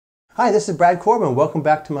Hi, this is Brad Korb, and welcome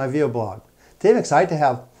back to my video blog. Today I'm excited to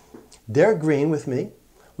have Derek Green with me,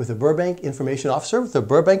 with the Burbank Information Officer with the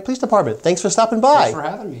Burbank Police Department. Thanks for stopping by. Thanks for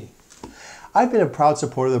having me. I've been a proud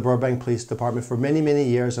supporter of the Burbank Police Department for many, many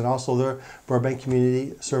years, and also their Burbank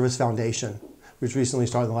Community Service Foundation, which recently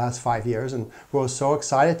started in the last 5 years, and we're so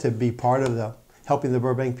excited to be part of helping the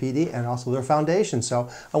Burbank PD and also their foundation. So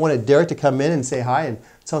I wanted Derek to come in and say hi and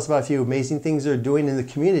tell us about a few amazing things they're doing in the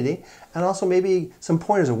community, and also maybe some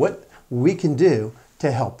pointers of what we can do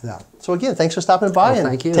to help them. So again, thanks for stopping by and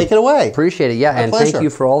thank you. Take it away. Appreciate it. Yeah, My and pleasure. thank you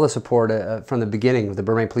for all the support from the beginning of the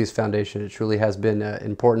Burbank Police Foundation. It truly has been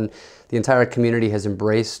important. The entire community has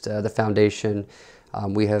embraced the foundation.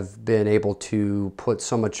 We have been able to put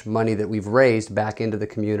so much money that we've raised back into the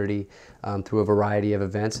community through a variety of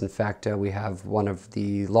events. In fact, we have one of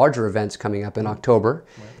the larger events coming up in October,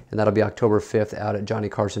 and that'll be October 5th out at Johnny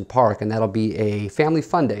Carson Park, and that'll be a family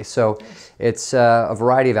fun day. So it's a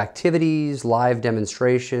variety of activities, live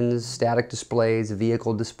demonstrations, static displays,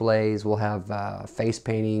 vehicle displays. We'll have face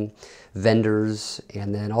painting, vendors,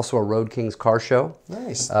 and then also a Road Kings car show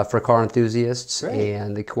for car enthusiasts. Great.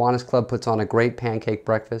 And the Kiwanis Club puts on a great pancake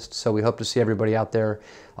breakfast. So we hope to see everybody out there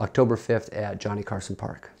October 5th at Johnny Carson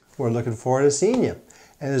Park. We're looking forward to seeing you.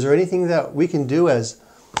 And is there anything that we can do as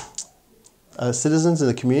citizens in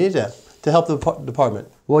the community to help the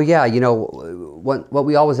department? Well, yeah, you know, what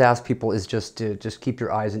we always ask people is just to keep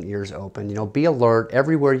your eyes and ears open. You know, be alert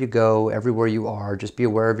everywhere you go, everywhere you are. Just be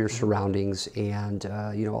aware of your surroundings. And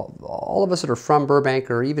you know, all of us that are from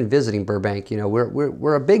Burbank or even visiting Burbank, you know,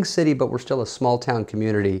 we're a big city, but we're still a small town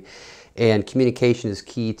community. And communication is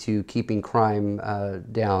key to keeping crime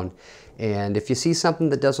down. And if you see something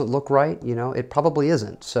that doesn't look right, you know, it probably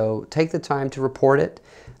isn't. So take the time to report it.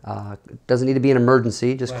 It doesn't need to be an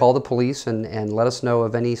emergency. Just call the police and let us know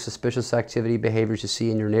of any suspicious activity, behaviors you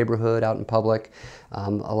see in your neighborhood, out in public.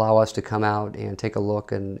 Allow us to come out and take a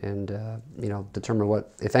look and you know, determine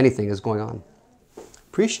what, if anything, is going on.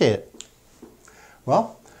 Appreciate it.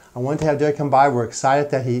 Well, I wanted to have Derek come by. We're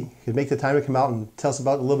excited that he could make the time to come out and tell us a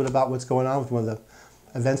little bit about what's going on with one of the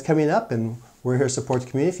events coming up, and we're here to support the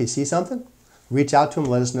community. If you see something, reach out to him,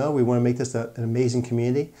 let us know. We want to make this an amazing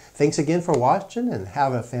community. Thanks again for watching, and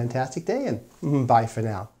have a fantastic day, and bye for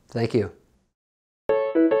now. Thank you.